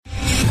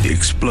The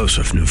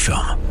explosive new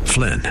film,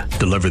 Flynn,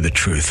 deliver the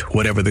truth,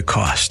 whatever the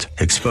cost,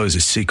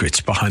 exposes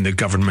secrets behind the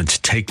government's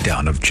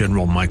takedown of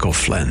General Michael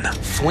Flynn.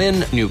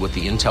 Flynn knew what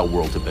the intel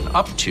world had been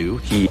up to.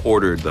 He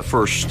ordered the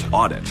first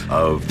audit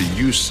of the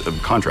use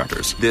of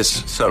contractors.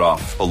 This set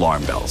off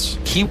alarm bells.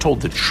 He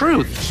told the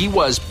truth. He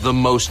was the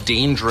most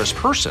dangerous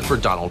person for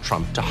Donald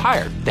Trump to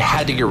hire. They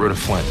had to get rid of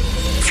Flynn.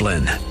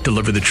 Flynn,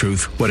 deliver the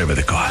truth, whatever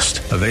the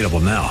cost. Available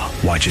now.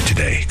 Watch it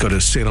today. Go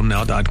to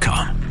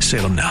salemnow.com.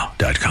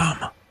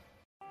 salemnow.com.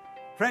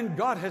 Friend,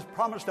 God has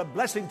promised a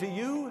blessing to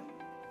you,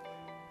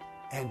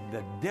 and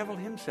the devil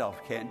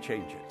himself can't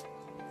change it.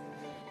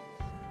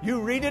 You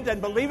read it and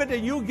believe it,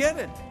 and you get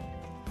it.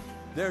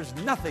 There's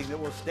nothing that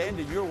will stand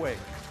in your way.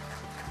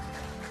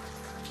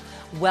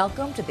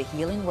 Welcome to the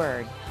Healing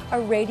Word, a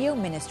radio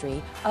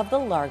ministry of the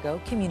Largo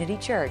Community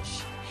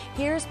Church.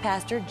 Here's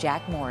Pastor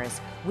Jack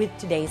Morris with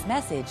today's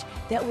message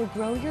that will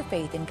grow your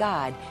faith in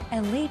God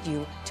and lead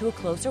you to a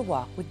closer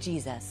walk with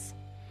Jesus.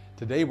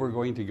 Today we're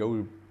going to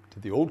go to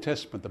the Old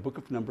Testament, the book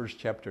of Numbers,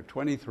 chapter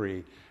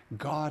 23.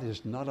 God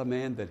is not a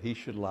man that he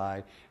should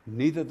lie,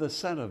 neither the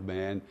Son of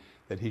Man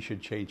that he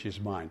should change his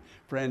mind.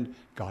 Friend,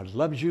 God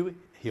loves you.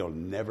 He'll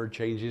never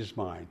change his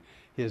mind.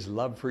 His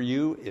love for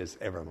you is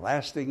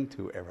everlasting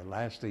to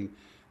everlasting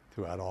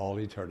throughout all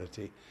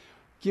eternity.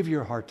 Give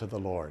your heart to the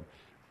Lord,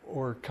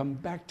 or come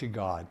back to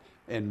God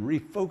and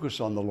refocus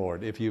on the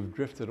Lord if you've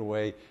drifted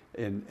away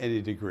in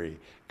any degree.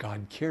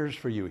 God cares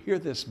for you. Hear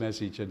this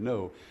message and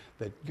know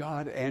that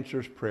God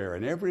answers prayer,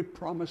 and every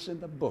promise in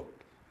the book,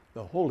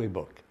 the holy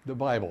book, the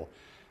Bible,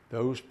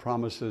 those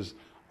promises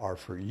are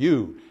for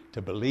you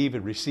to believe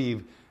and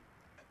receive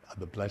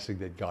the blessing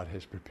that God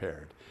has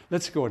prepared.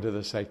 Let's go into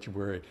the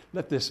sanctuary.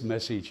 Let this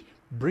message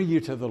bring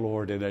you to the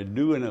Lord in a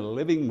new and a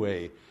living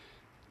way.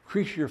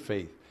 Increase your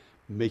faith,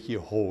 make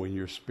you whole in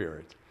your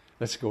spirit.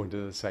 Let's go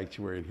into the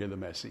sanctuary and hear the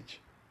message.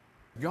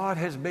 God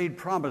has made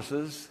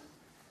promises.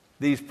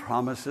 These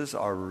promises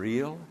are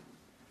real,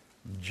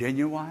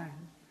 genuine.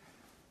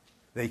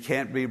 They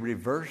can't be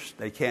reversed.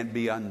 They can't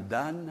be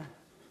undone.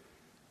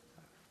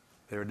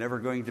 They're never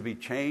going to be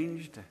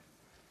changed.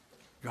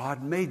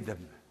 God made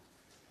them.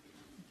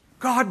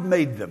 God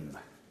made them.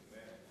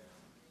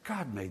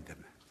 God made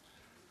them.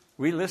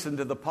 We listen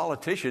to the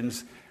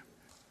politicians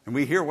and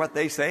we hear what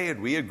they say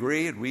and we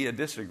agree and we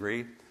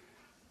disagree.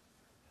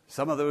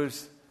 Some of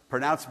those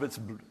pronouncements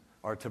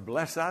are to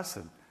bless us,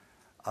 and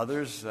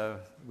others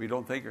we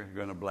don't think are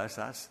going to bless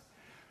us.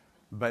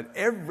 But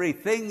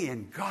everything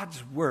in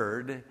God's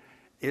Word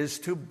is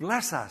to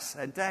bless us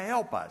and to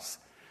help us,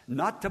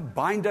 not to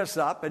bind us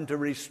up and to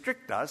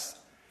restrict us,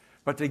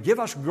 but to give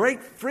us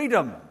great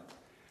freedom,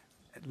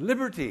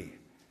 liberty,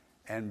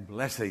 and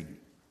blessing.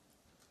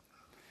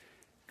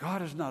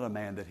 God is not a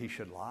man that he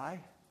should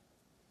lie.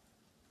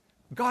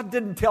 God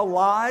didn't tell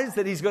lies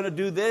that he's going to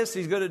do this,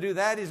 he's going to do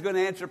that, he's going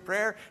to answer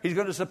prayer, he's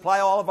going to supply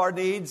all of our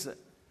needs.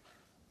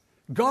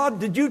 God,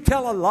 did you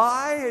tell a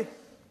lie?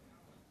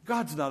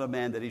 God's not a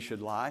man that he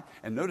should lie.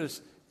 And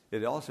notice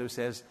it also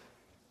says,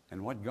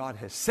 and what God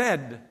has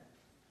said,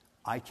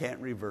 I can't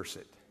reverse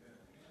it.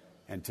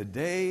 And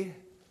today,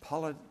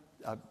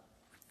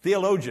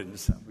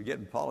 theologians, we're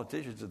getting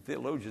politicians and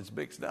theologians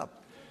mixed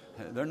up.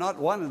 They're not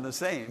one and the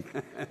same.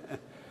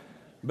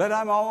 But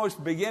I'm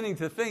almost beginning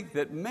to think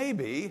that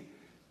maybe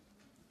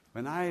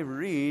when I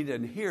read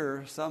and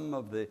hear some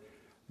of the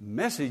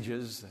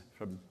messages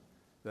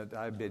that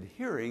I've been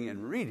hearing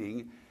and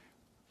reading,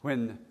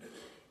 when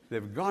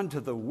they've gone to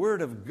the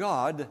Word of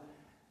God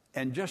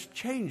and just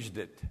changed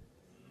it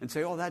and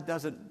say, oh, that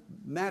doesn't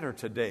matter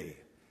today.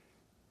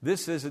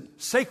 This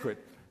isn't sacred.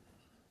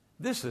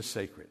 This is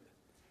sacred.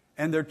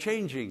 And they're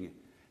changing.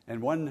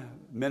 And one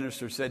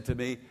minister said to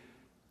me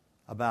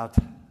about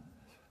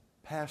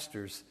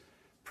pastors,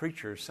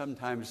 preachers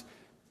sometimes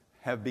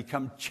have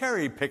become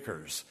cherry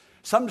pickers.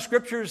 Some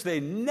scriptures they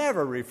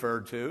never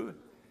refer to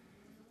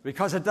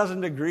because it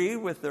doesn't agree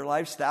with their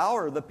lifestyle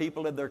or the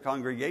people in their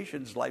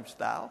congregation's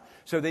lifestyle.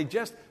 So they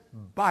just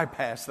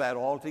bypass that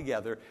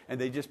altogether and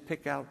they just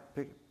pick out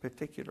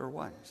particular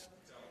ones.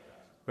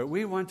 But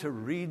we want to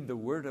read the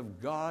Word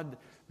of God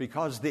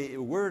because the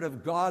Word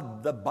of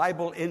God, the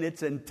Bible in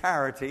its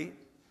entirety,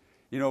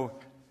 you know,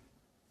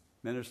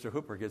 Minister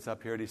Hooper gets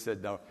up here and he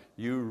said, no,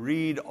 you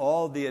read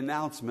all the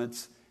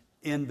announcements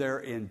in their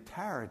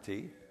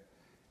entirety.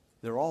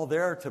 They're all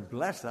there to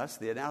bless us,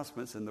 the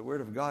announcements, and the Word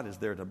of God is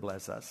there to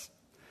bless us.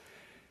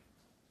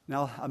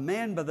 Now, a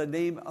man by the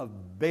name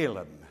of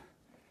Balaam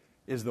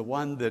is the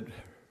one that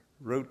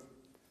wrote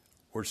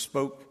or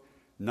spoke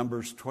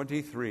Numbers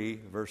 23,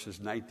 verses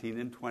 19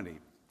 and 20.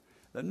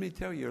 Let me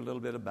tell you a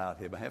little bit about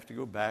him. I have to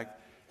go back.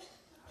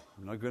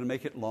 I'm not going to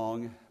make it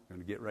long. I'm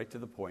going to get right to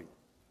the point.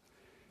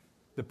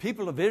 The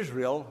people of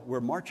Israel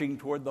were marching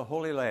toward the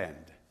Holy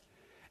Land,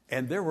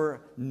 and there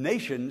were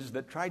nations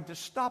that tried to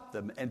stop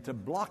them and to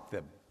block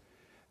them.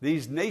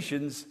 These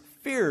nations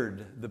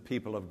feared the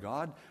people of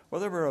God.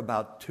 Well, there were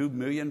about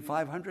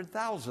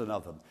 2,500,000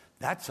 of them.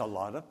 That's a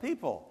lot of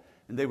people.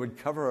 And they would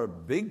cover a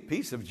big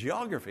piece of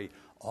geography,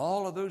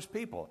 all of those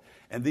people.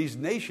 And these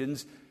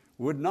nations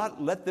would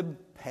not let them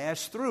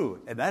pass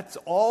through. And that's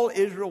all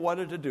Israel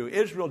wanted to do.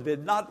 Israel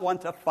did not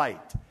want to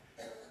fight.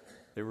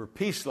 They were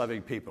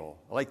peace-loving people.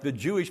 Like the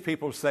Jewish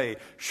people say,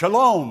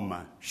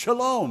 shalom,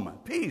 shalom,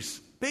 peace,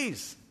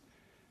 peace.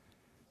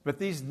 But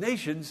these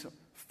nations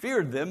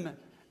feared them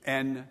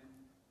and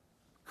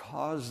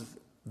caused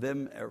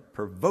them or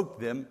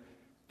provoked them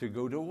to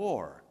go to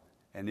war.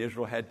 And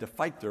Israel had to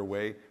fight their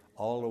way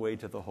all the way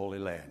to the Holy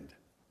Land.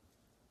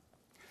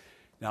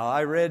 Now,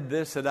 I read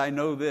this and I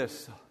know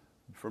this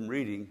from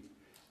reading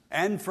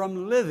and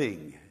from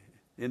living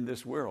in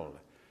this world.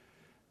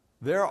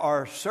 There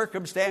are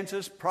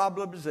circumstances,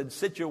 problems, and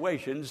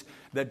situations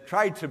that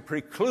try to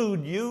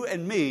preclude you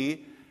and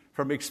me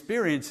from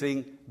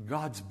experiencing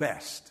God's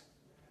best.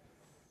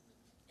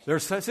 There are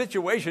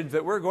situations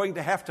that we're going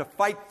to have to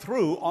fight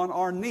through on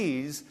our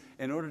knees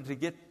in order to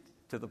get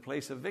to the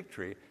place of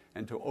victory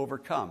and to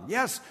overcome.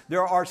 Yes,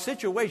 there are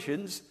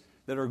situations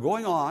that are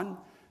going on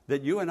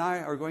that you and I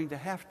are going to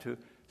have to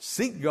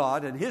seek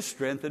God and His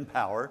strength and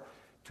power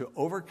to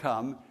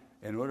overcome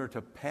in order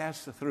to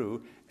pass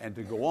through and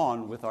to go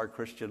on with our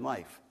Christian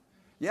life.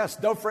 Yes,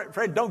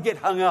 friend, don't get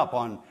hung up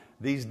on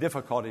these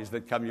difficulties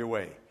that come your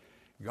way.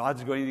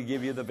 God's going to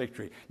give you the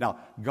victory. Now,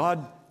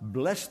 God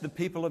blessed the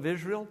people of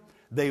Israel.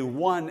 They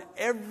won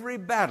every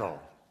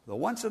battle. Though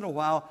once in a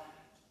while,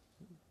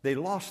 they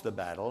lost the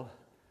battle,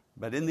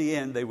 but in the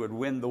end, they would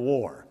win the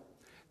war.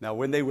 Now,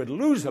 when they would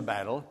lose a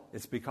battle,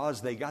 it's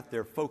because they got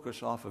their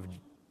focus off of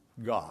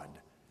God.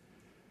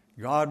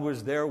 God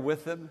was there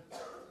with them,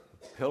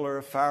 pillar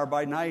of fire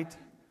by night,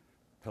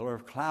 pillar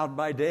of cloud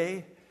by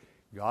day.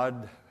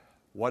 God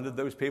wanted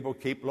those people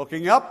keep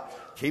looking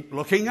up, keep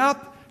looking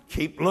up,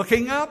 keep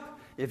looking up.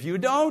 If you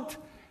don't,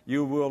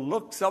 you will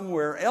look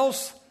somewhere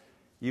else.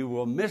 You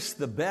will miss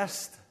the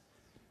best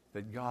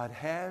that God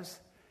has.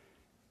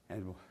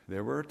 And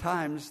there were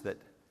times that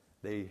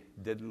they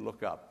didn't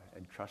look up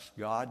and trust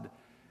God,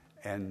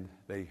 and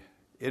they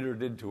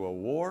entered into a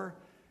war.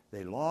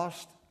 They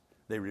lost.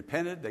 They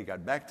repented. They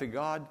got back to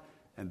God,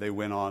 and they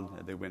went on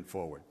and they went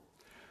forward.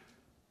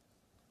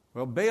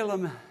 Well,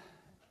 Balaam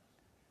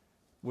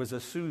was a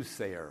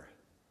soothsayer.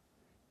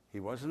 He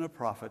wasn't a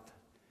prophet.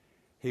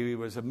 He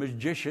was a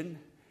magician.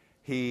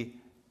 He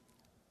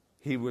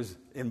was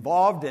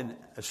involved in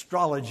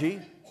astrology.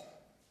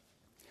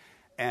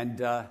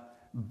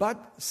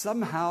 But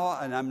somehow,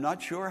 and I'm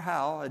not sure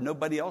how, and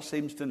nobody else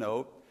seems to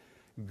know,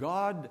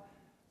 God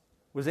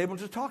was able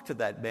to talk to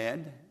that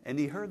man, and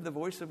he heard the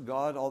voice of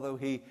God, although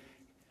he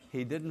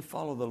didn't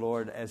follow the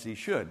Lord as he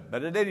should.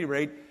 But at any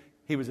rate,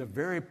 he was a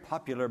very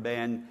popular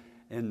man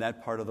in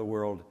that part of the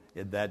world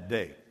in that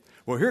day.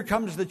 Well, here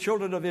comes the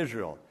children of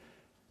Israel.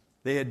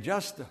 They had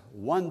just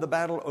won the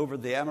battle over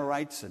the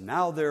Amorites, and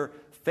now they're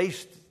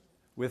faced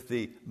with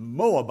the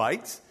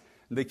Moabites.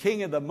 The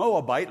king of the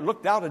Moabite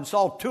looked out and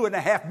saw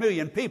 2.5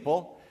 million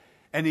people,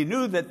 and he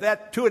knew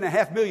that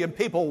 2.5 million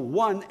people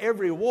won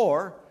every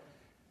war,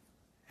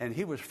 and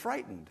he was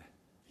frightened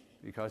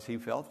because he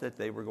felt that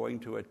they were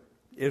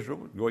Israel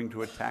was going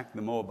to attack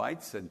the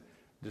Moabites and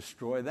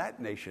destroy that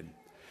nation.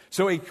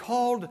 So he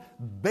called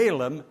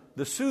Balaam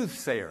the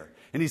soothsayer,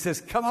 and he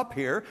says, come up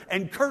here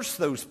and curse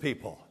those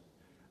people.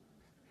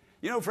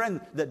 You know,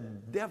 friend, the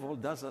devil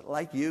doesn't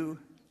like you.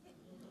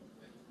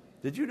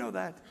 Did you know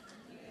that?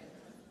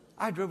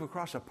 I drove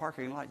across a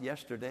parking lot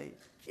yesterday.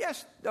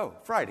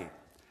 Friday.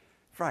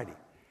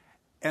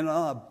 And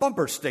on a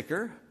bumper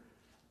sticker,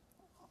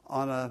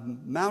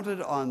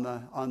 mounted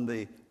on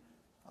the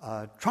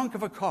trunk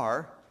of a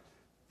car,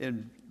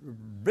 in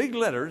big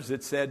letters,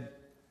 it said,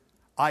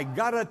 I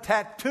got a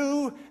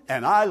tattoo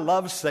and I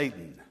love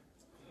Satan.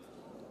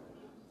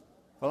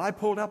 Well, I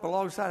pulled up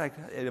alongside.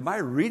 Am I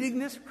reading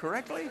this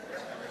correctly?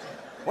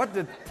 What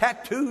do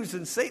tattoos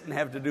and Satan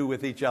have to do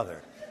with each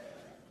other?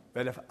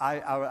 But if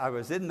I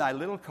was in my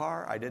little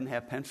car, I didn't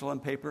have pencil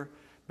and paper,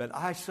 but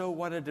I so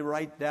wanted to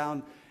write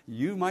down,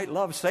 you might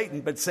love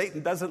Satan, but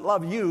Satan doesn't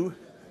love you.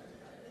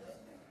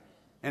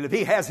 And if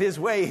he has his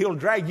way, he'll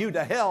drag you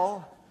to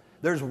hell.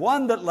 There's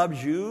one that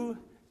loves you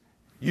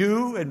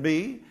and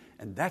me,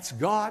 and that's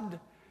God.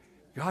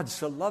 God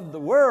so loved the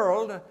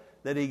world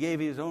that he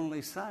gave his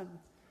only Son,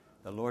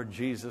 the Lord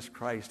Jesus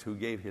Christ, who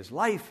gave his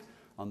life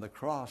on the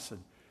cross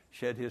and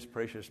shed his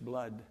precious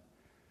blood.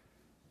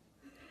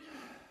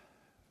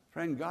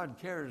 Friend, God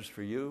cares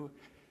for you.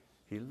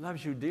 He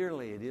loves you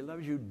dearly, and he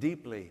loves you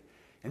deeply.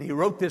 And he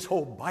wrote this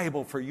whole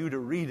Bible for you to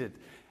read it,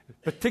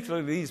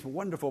 particularly these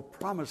wonderful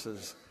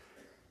promises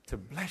to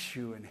bless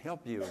you and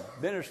help you,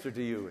 minister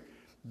to you,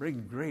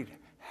 bring great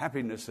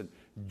happiness and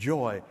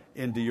joy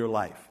into your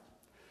life.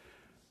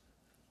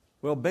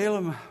 Well,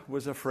 Balaam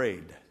was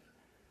afraid,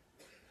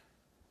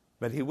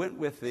 but he went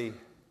with the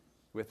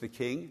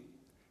king,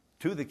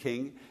 to the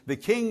king. The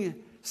king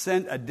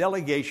sent a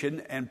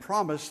delegation and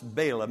promised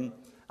Balaam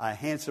a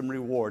handsome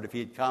reward if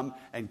he'd come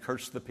and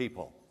curse the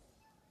people.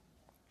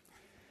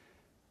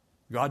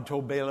 God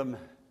told Balaam,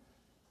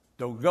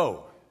 don't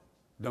go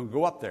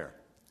up there.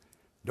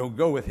 Don't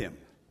go with him.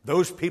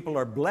 Those people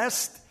are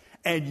blessed,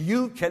 and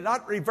you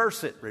cannot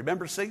reverse it.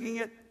 Remember singing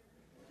it?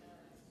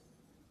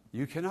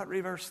 You cannot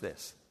reverse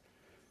this.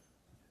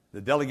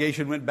 The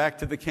delegation went back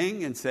to the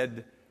king and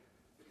said,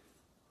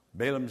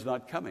 Balaam's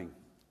not coming.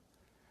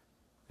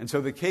 And so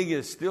the king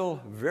is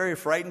still very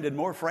frightened, and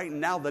more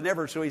frightened now than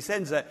ever. So he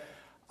sends a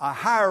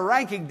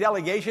higher-ranking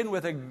delegation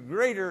with a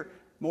greater,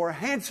 more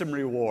handsome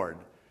reward.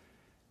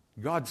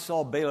 God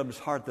saw Balaam's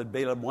heart that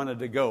Balaam wanted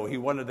to go. He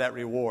wanted that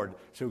reward.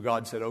 So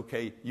God said,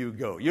 okay, you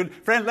go.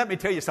 Friend, let me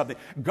tell you something.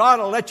 God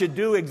will let you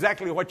do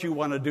exactly what you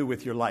want to do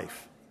with your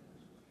life.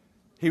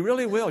 He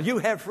really will. You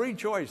have free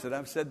choice, and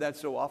I've said that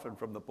so often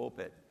from the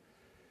pulpit.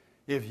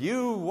 If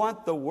you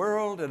want the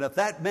world, and if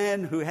that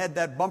man who had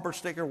that bumper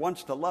sticker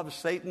wants to love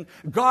Satan,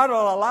 God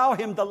will allow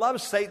him to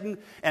love Satan,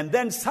 and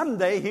then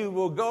someday he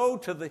will go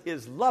to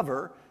his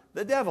lover,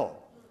 the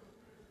devil.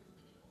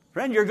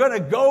 Friend, you're going to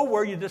go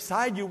where you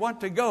decide you want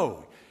to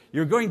go.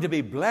 You're going to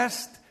be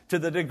blessed to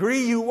the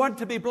degree you want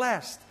to be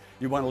blessed.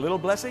 You want a little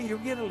blessing, you'll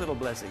get a little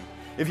blessing.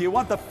 If you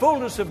want the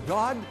fullness of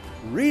God,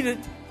 read it,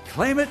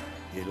 claim it,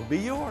 it'll be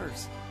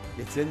yours.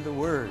 It's in the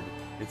Word.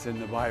 It's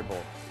in the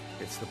Bible.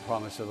 It's the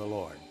promise of the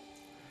Lord.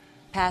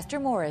 Pastor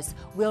Morris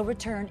will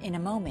return in a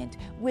moment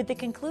with the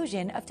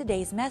conclusion of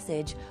today's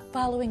message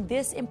following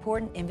this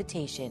important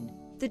invitation.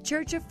 The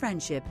Church of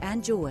Friendship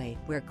and Joy,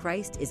 where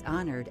Christ is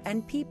honored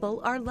and people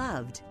are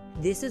loved.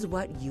 This is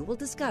what you will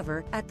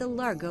discover at the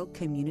Largo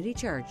Community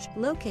Church,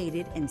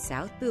 located in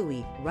South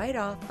Bowie, right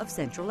off of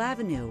Central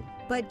Avenue.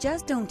 But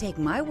just don't take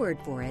my word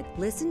for it.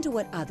 Listen to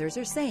what others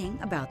are saying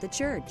about the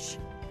church.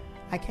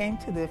 I came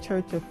to the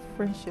Church of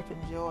Friendship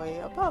and Joy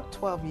about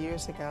 12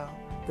 years ago.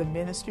 The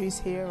ministries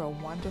here are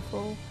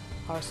wonderful.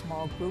 Our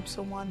small groups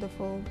are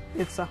wonderful.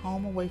 It's a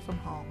home away from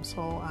home,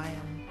 so I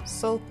am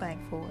so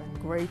thankful and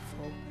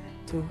grateful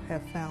to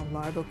have found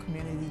Largo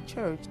Community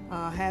Church.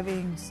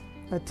 Having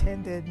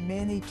attended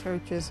many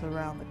churches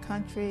around the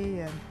country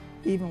and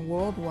even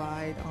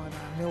worldwide on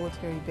our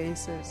military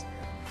bases,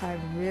 I'm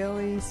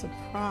really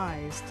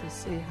surprised to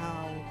see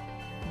how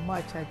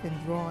much I've been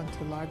drawn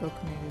to Largo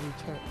Community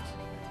Church.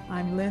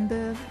 I'm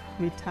Linda,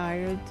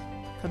 retired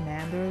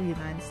Commander of the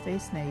United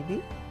States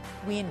Navy.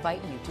 We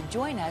invite you to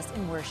join us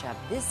in worship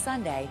this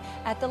Sunday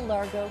at the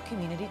Largo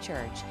Community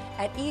Church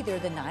at either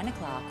the 9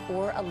 o'clock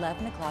or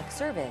 11 o'clock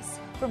service.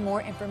 For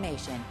more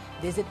information,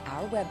 visit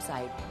our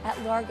website at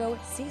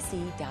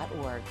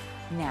largocc.org.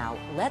 Now,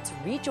 let's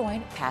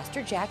rejoin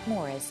Pastor Jack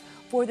Morris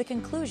for the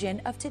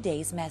conclusion of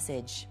today's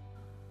message.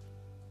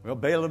 Well,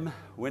 Balaam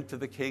went to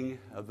the king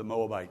of the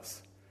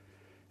Moabites,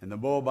 and the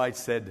Moabites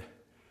said,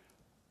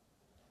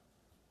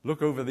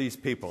 look over these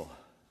people,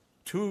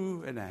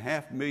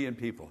 2.5 million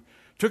people.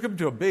 Took them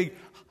to a big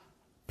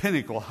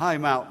pinnacle, high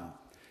mountain,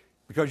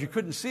 because you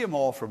couldn't see them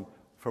all from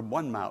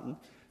one mountain.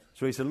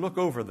 So he said, look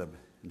over them.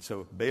 And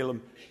so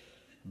Balaam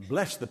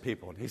blessed the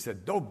people. And he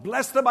said, don't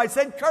bless them, I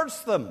said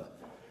curse them.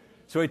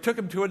 So he took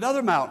them to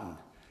another mountain.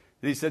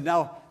 And he said,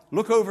 now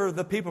look over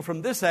the people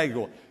from this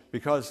angle,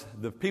 because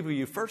the people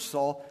you first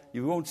saw,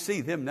 you won't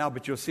see them now,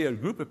 but you'll see a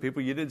group of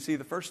people you didn't see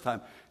the first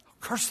time.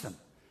 Curse them.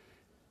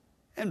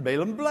 And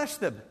Balaam blessed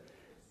them.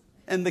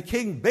 And the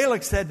king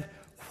Balak said,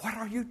 what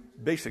are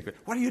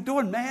you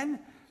doing, man?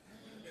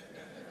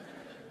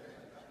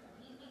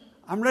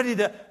 I'm ready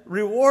to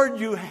reward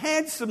you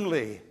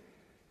handsomely.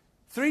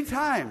 3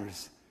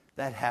 times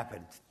that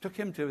happened. Took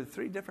him to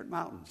 3 different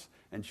mountains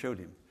and showed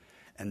him.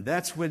 And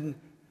that's when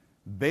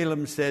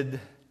Balaam said,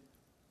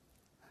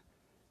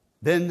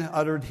 then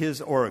uttered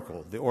his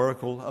oracle, the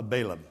oracle of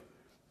Balaam.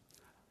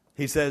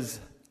 He says,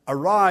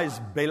 arise,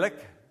 Balak,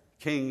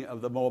 king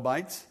of the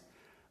Moabites.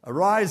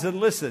 Arise and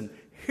listen.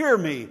 Hear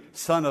me,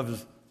 son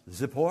of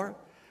Zippor.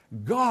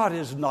 God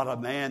is not a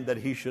man that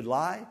he should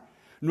lie,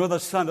 nor the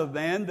son of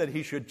man that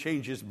he should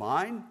change his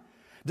mind.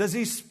 Does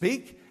he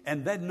speak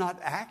and then not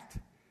act?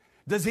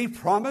 Does he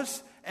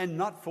promise and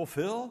not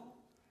fulfill?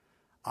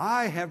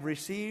 I have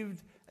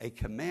received a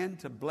command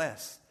to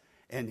bless,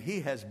 and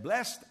he has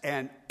blessed,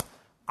 and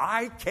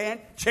I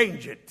can't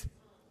change it.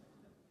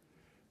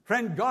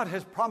 Friend, God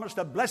has promised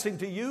a blessing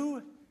to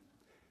you,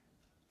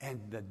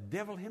 and the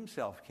devil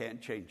himself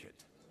can't change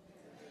it.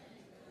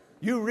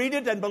 You read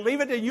it and believe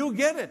it and you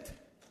get it.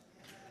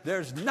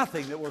 There's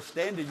nothing that will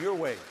stand in your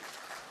way.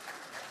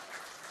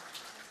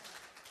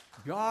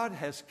 God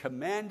has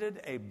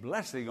commanded a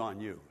blessing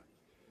on you.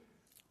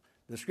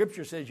 The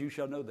scripture says you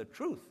shall know the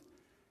truth,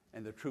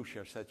 and the truth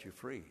shall set you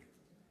free.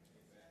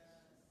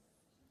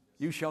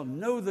 You shall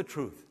know the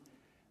truth.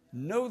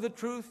 Know the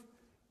truth.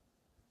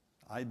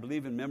 I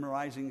believe in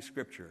memorizing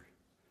scripture,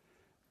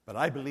 but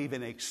I believe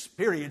in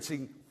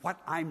experiencing what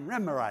I'm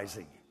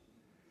memorizing.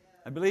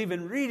 I believe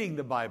in reading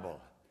the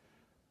Bible,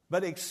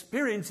 but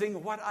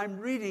experiencing what I'm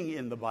reading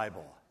in the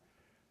Bible.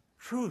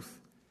 Truth.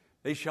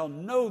 They shall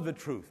know the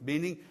truth,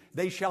 meaning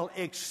they shall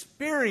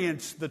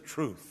experience the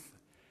truth.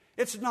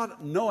 It's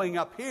not knowing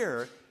up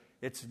here,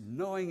 it's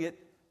knowing it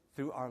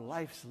through our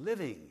life's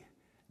living.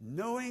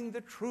 Knowing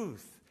the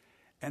truth,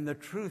 and the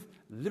truth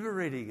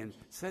liberating and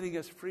setting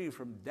us free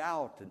from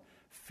doubt and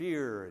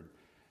fear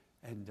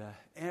and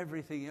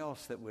everything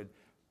else that would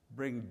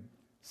bring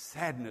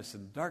sadness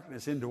and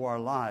darkness into our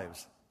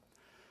lives.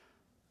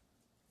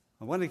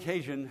 On one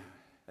occasion,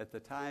 at the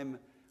time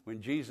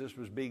when Jesus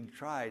was being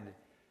tried,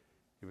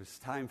 it was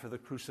time for the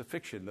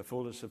crucifixion. The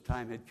fullness of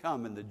time had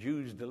come, and the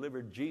Jews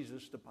delivered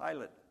Jesus to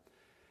Pilate.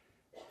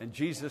 And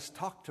Jesus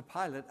talked to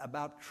Pilate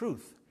about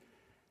truth.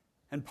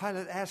 And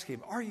Pilate asked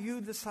him, "Are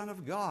you the Son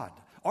of God?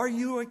 Are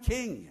you a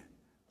king?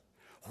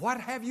 What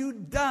have you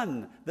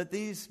done that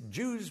these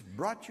Jews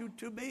brought you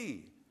to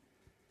me?"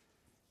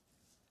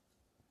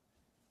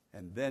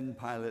 And then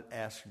Pilate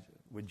asked,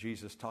 when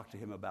Jesus talked to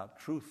him about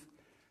truth,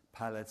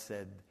 Pilate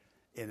said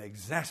in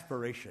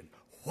exasperation,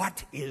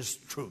 "What is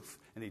truth?"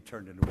 And he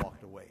turned and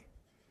walked away.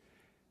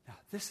 Now,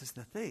 this is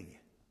the thing.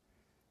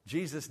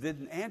 Jesus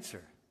didn't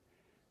answer.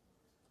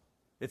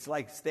 It's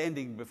like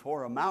standing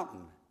before a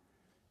mountain.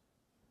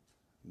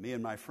 Me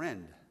and my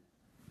friend,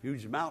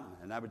 huge mountain.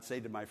 And I would say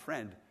to my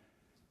friend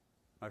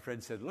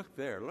said, "Look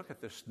there, look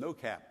at the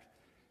snow-capped."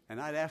 And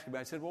I'd ask him,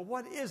 I said, "Well,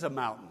 what is a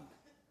mountain?"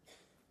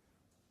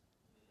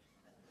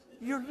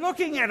 "You're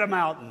looking at a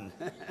mountain."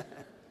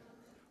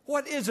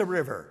 "What is a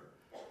river?"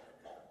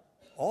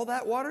 "All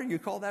that water, you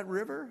call that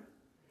river?"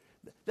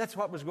 That's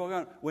what was going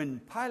on. When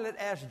Pilate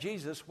asked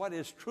Jesus, "What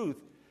is truth?"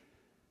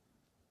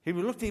 he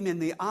looked him in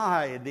the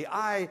eye, and the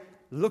eye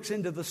looks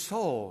into the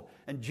soul.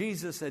 And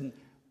Jesus and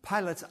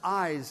Pilate's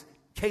eyes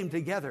came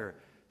together,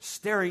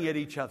 staring at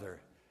each other.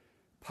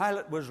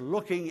 Pilate was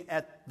looking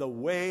at the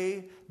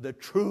way, the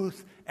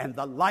truth, and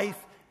the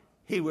life.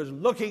 He was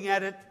looking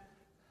at it,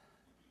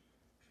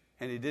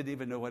 and he didn't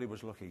even know what he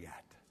was looking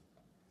at.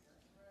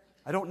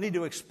 I don't need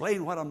to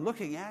explain what I'm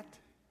looking at.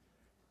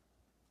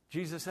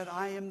 Jesus said,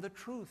 "I am the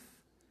truth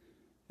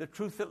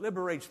that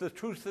liberates, the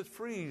truth that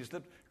frees,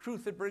 the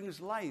truth that brings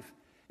life,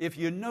 if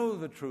you know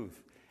the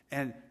truth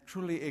and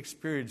truly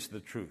experience the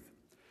truth."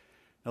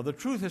 Now, the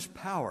truth is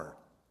power.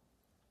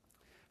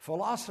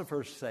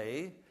 Philosophers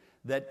say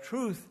that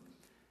truth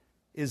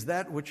is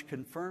that which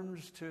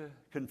conforms to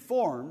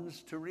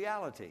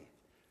reality.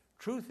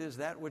 Truth is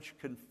that which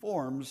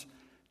conforms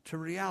to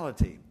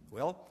reality.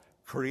 Well,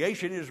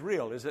 creation is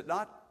real, is it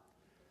not?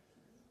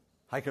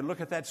 I can look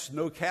at that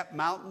snow-capped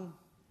mountain.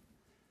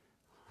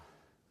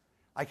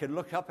 I can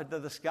look up into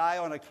the sky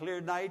on a clear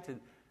night,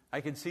 and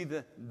I can see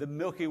the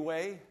Milky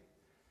Way.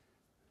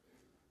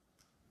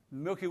 The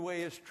Milky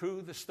Way is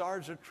true. The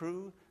stars are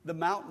true. The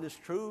mountain is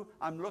true.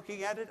 I'm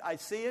looking at it. I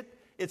see it.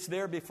 It's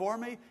there before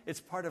me. It's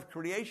part of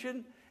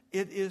creation.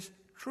 It is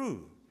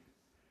true.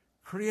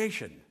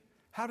 Creation.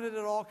 How did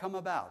it all come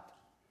about?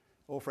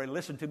 Oh, friend,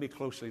 listen to me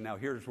closely now.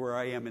 Here's where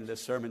I am in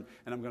this sermon,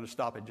 and I'm going to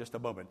stop in just a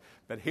moment.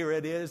 But here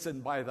it is,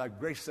 and by the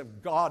grace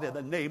of God, in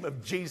the name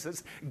of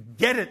Jesus,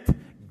 get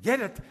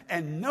it,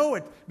 and know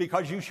it,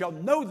 because you shall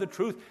know the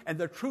truth, and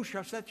the truth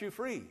shall set you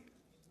free.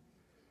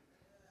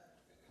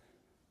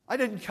 I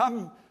didn't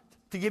come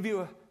to give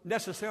you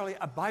necessarily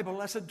a Bible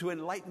lesson to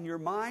enlighten your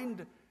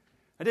mind.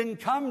 I didn't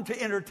come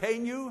to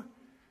entertain you.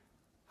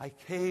 I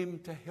came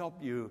to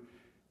help you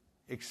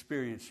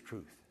experience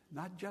truth.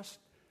 Not just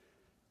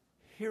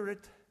hear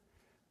it,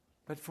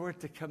 but for it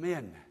to come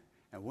in.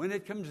 And when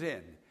it comes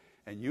in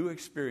and you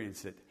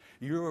experience it,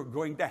 you're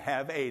going to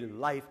have a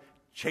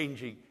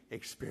life-changing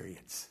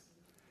experience.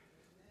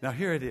 Now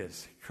here it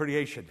is,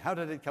 creation. How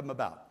did it come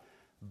about?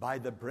 By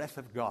the breath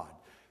of God.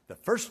 The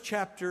first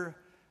chapter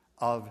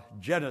of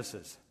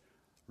Genesis,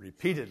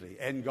 repeatedly,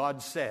 and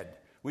God said.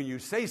 When you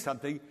say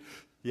something,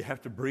 you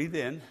have to breathe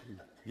in,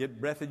 get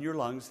breath in your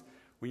lungs.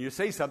 When you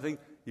say something,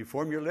 you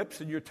form your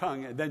lips and your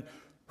tongue, and then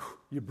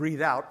you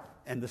breathe out,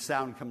 and the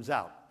sound comes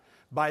out.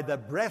 By the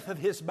breath of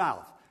his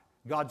mouth,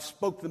 God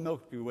spoke the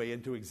Milky Way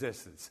into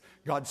existence.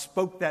 God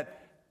spoke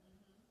that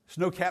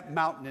snow-capped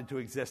mountain into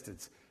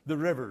existence, the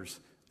rivers,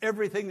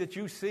 everything that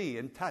you see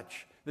and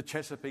touch, the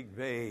Chesapeake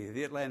Bay,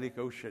 the Atlantic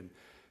Ocean.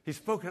 He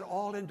spoke it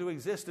all into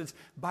existence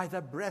by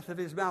the breath of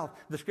his mouth.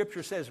 The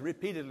scripture says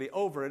repeatedly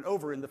over and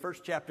over in the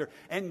first chapter,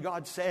 and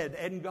God said,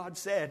 and God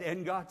said,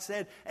 and God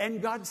said,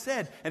 and God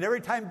said. And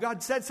every time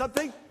God said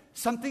something,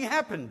 something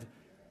happened.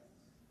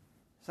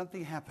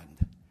 Something happened.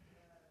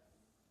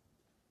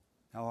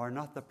 Now, are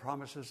not the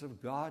promises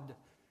of God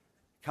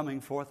coming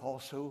forth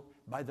also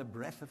by the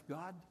breath of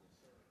God?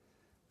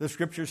 The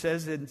scripture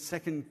says in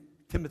 2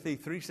 Timothy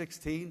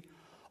 3:16,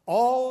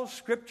 all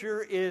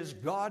scripture is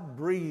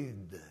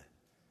God-breathed.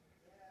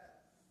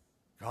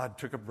 God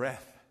took a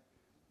breath,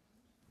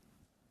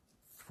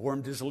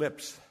 formed his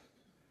lips,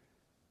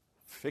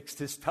 fixed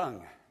his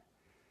tongue,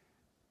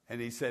 and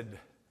he said,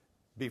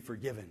 be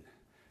forgiven,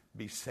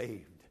 be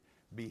saved,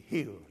 be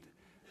healed,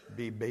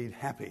 be made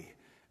happy,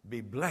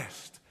 be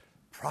blessed,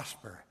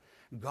 prosper.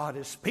 God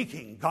is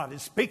speaking, God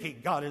is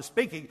speaking, God is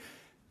speaking.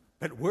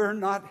 But we're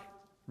not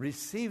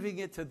receiving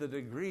it to the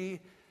degree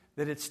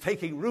that it's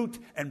taking root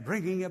and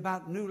bringing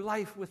about new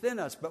life within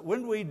us. But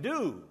when we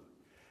do,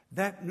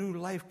 that new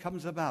life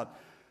comes about.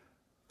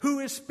 Who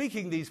is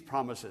speaking these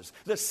promises?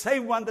 The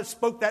same one that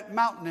spoke that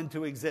mountain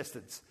into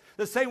existence.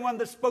 The same one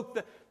that spoke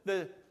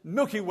the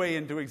Milky Way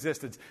into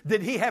existence.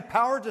 Did he have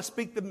power to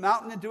speak the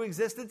mountain into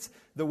existence?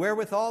 The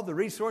wherewithal, the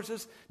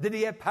resources? Did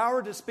he have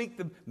power to speak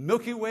the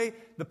Milky Way?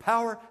 The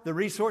power, the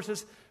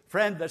resources?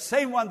 Friend, the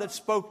same one that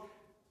spoke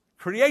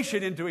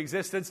creation into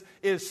existence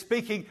is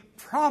speaking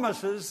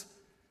promises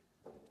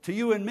to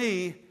you and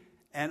me,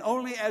 and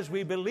only as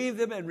we believe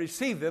them and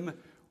receive them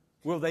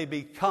will they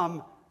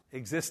become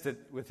existent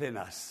within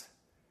us.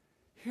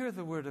 Hear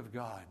the word of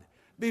God.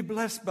 Be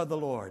blessed by the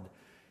Lord.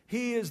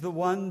 He is the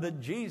one that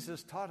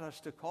Jesus taught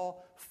us to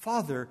call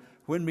Father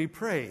when we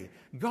pray.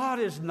 God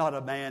is not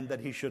a man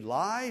that he should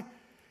lie.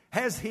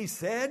 Has he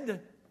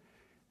said?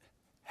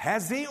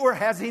 Has he or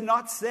has he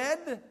not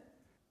said?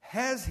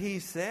 Has he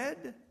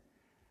said?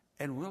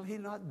 And will he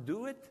not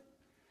do it?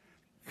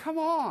 Come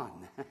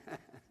on.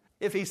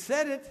 If he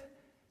said it,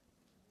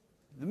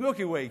 the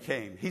Milky Way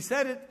came. He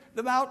said it,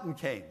 the mountain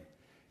came.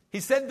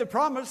 He said the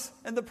promise,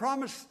 and the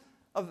promise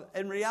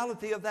and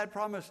reality of that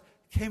promise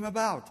came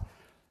about.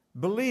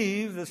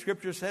 Believe, the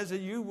scripture says,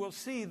 and you will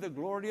see the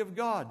glory of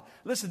God.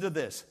 Listen to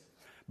this.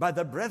 By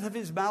the breath of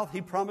his mouth,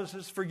 he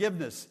promises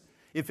forgiveness.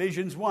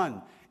 Ephesians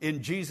 1,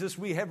 in Jesus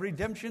we have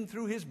redemption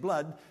through his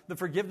blood, the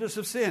forgiveness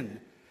of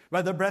sin.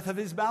 By the breath of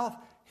his mouth,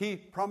 he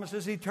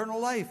promises eternal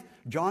life.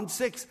 John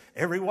 6,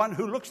 everyone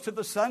who looks to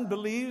the Son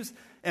believes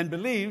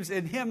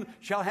in him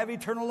shall have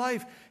eternal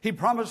life. He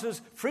promises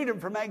freedom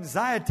from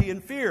anxiety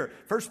and fear.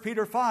 1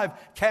 Peter 5,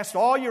 cast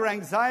all your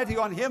anxiety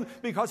on him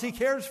because he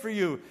cares for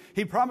you.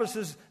 He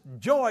promises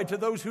joy to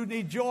those who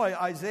need joy.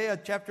 Isaiah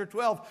chapter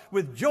 12,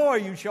 with joy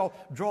you shall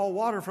draw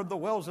water from the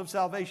wells of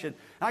salvation.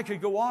 I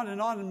could go on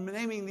in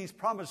naming these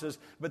promises,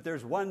 but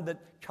there's one that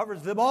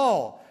covers them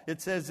all.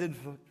 It says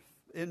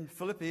in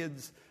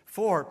Philippians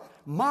 4,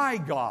 my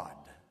God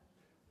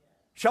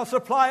shall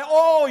supply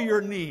all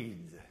your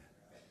need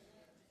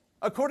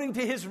according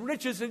to his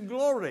riches and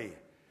glory.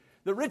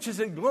 The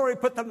riches and glory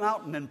put the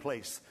mountain in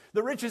place.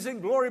 The riches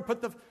and glory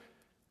put the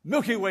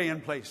Milky Way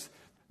in place.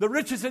 The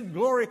riches and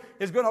glory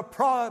is going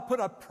to put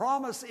a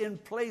promise in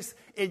place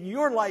in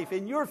your life,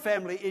 in your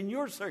family, in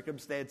your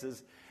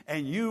circumstances,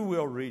 and you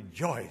will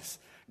rejoice.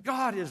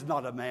 God is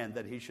not a man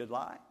that he should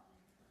lie.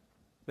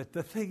 But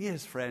the thing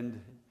is,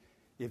 friend,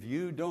 if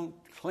you don't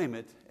claim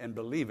it and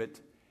believe it,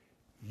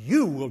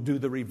 you will do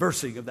the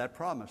reversing of that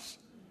promise.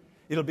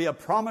 It'll be a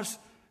promise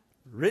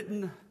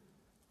written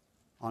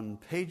on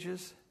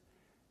pages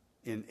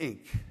in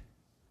ink,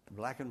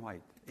 black and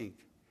white ink.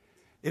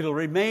 It'll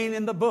remain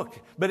in the book,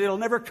 but it'll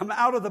never come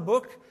out of the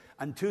book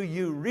until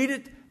you read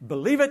it,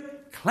 believe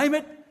it, claim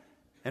it,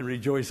 and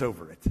rejoice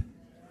over it.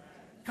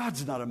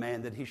 God's not a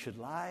man that he should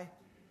lie.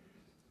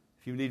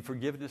 If you need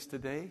forgiveness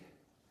today,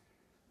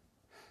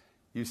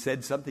 you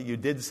said something, you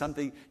did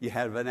something, you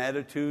have an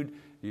attitude,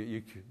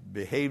 you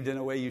behaved in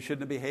a way you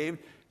shouldn't have behaved,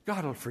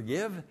 God will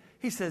forgive.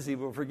 He says he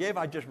will forgive.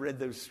 I just read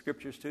those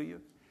scriptures to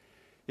you.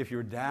 If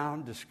you're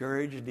down,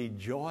 discouraged, need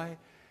joy,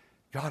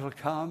 God will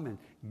come and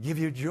give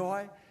you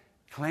joy.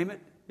 Claim it.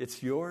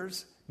 It's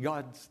yours.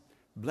 God's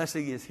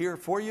blessing is here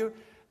for you.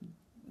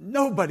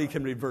 Nobody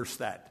can reverse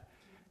that.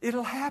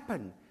 It'll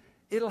happen.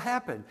 It'll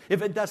happen.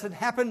 If it doesn't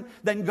happen,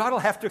 then God will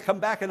have to come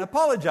back and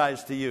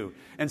apologize to you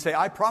and say,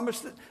 I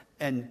promised it,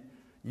 and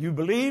you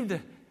believed,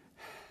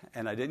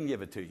 and I didn't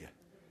give it to you.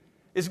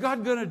 Is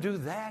God going to do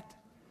that?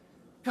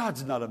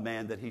 God's not a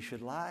man that he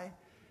should lie.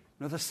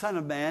 Nor the Son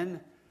of Man.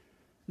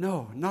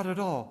 No, not at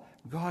all.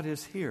 God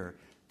is here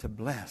to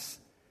bless.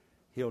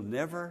 He'll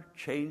never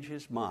change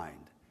his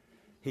mind.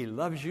 He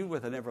loves you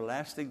with an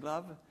everlasting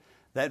love.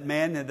 That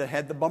man that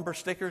had the bumper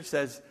sticker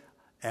says,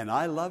 and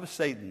I love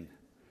Satan.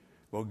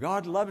 Well,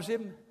 God loves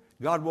him.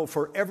 God will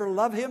forever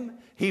love him.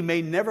 He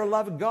may never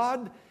love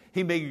God.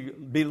 He may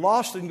be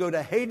lost and go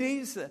to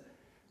Hades.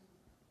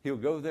 He'll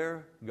go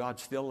there.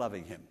 God's still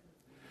loving him.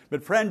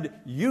 But friend,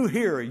 you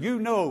hear, you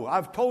know,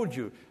 I've told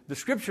you, the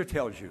scripture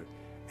tells you,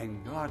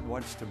 and God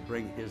wants to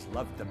bring his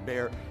love to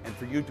bear and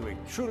for you to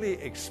truly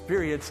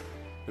experience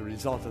the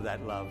result of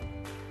that love.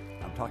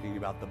 I'm talking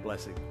about the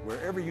blessing,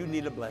 wherever you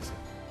need a blessing.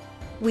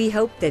 We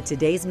hope that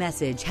today's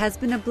message has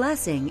been a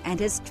blessing and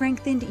has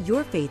strengthened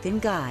your faith in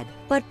God.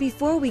 But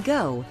before we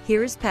go,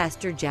 here's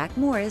Pastor Jack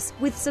Morris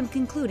with some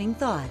concluding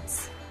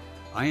thoughts.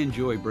 I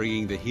enjoy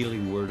bringing the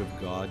healing word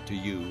of God to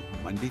you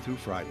Monday through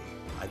Friday.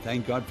 I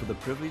thank God for the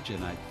privilege,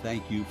 and I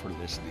thank you for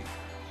listening.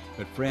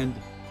 But friend,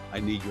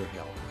 I need your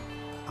help.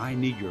 I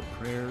need your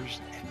prayers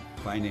and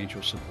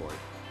financial support.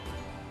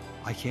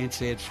 I can't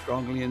say it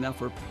strongly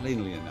enough or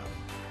plainly enough.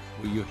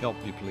 Will you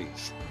help me,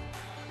 please?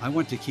 I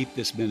want to keep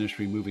this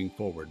ministry moving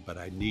forward, but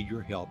I need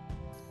your help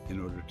in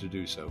order to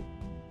do so.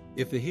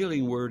 If the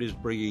healing word is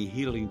bringing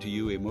healing to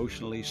you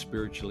emotionally,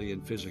 spiritually,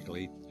 and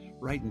physically,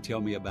 write and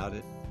tell me about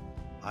it.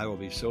 I will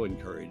be so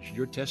encouraged.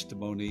 Your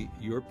testimony,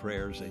 your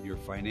prayers, and your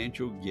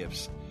financial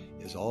gifts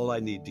is all I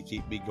need to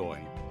keep me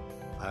going.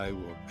 I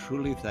will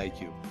truly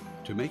thank you.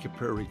 To make a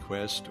prayer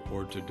request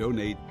or to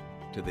donate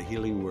to the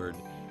Healing Word,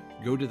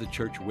 go to the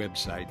church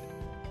website,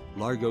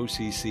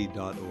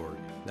 largocc.org.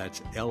 That's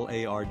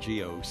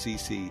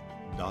largocc.org.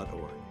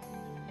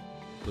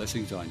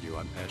 Blessings on you.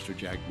 I'm Pastor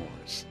Jack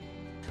Morris.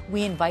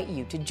 We invite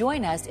you to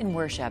join us in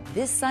worship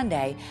this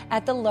Sunday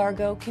at the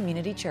Largo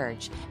Community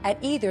Church at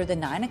either the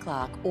 9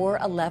 o'clock or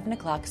 11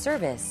 o'clock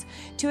service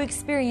to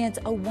experience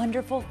a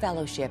wonderful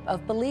fellowship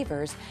of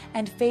believers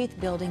and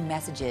faith-building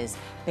messages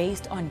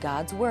based on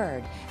God's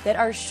Word that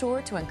are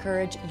sure to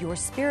encourage your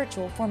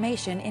spiritual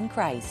formation in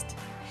Christ.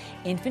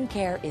 Infant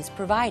care is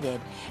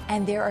provided,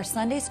 and there are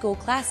Sunday school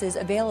classes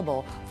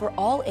available for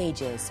all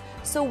ages,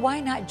 so why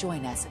not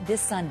join us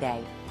this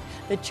Sunday?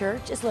 The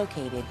church is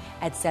located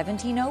at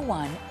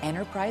 1701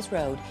 Enterprise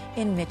Road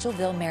in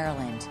Mitchellville,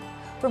 Maryland.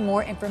 For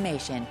more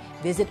information,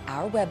 visit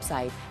our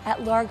website at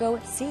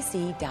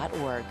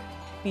largocc.org.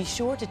 Be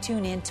sure to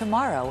tune in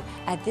tomorrow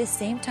at this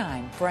same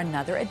time for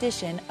another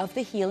edition of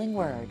the Healing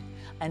Word.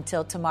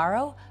 Until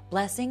tomorrow,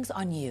 blessings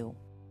on you.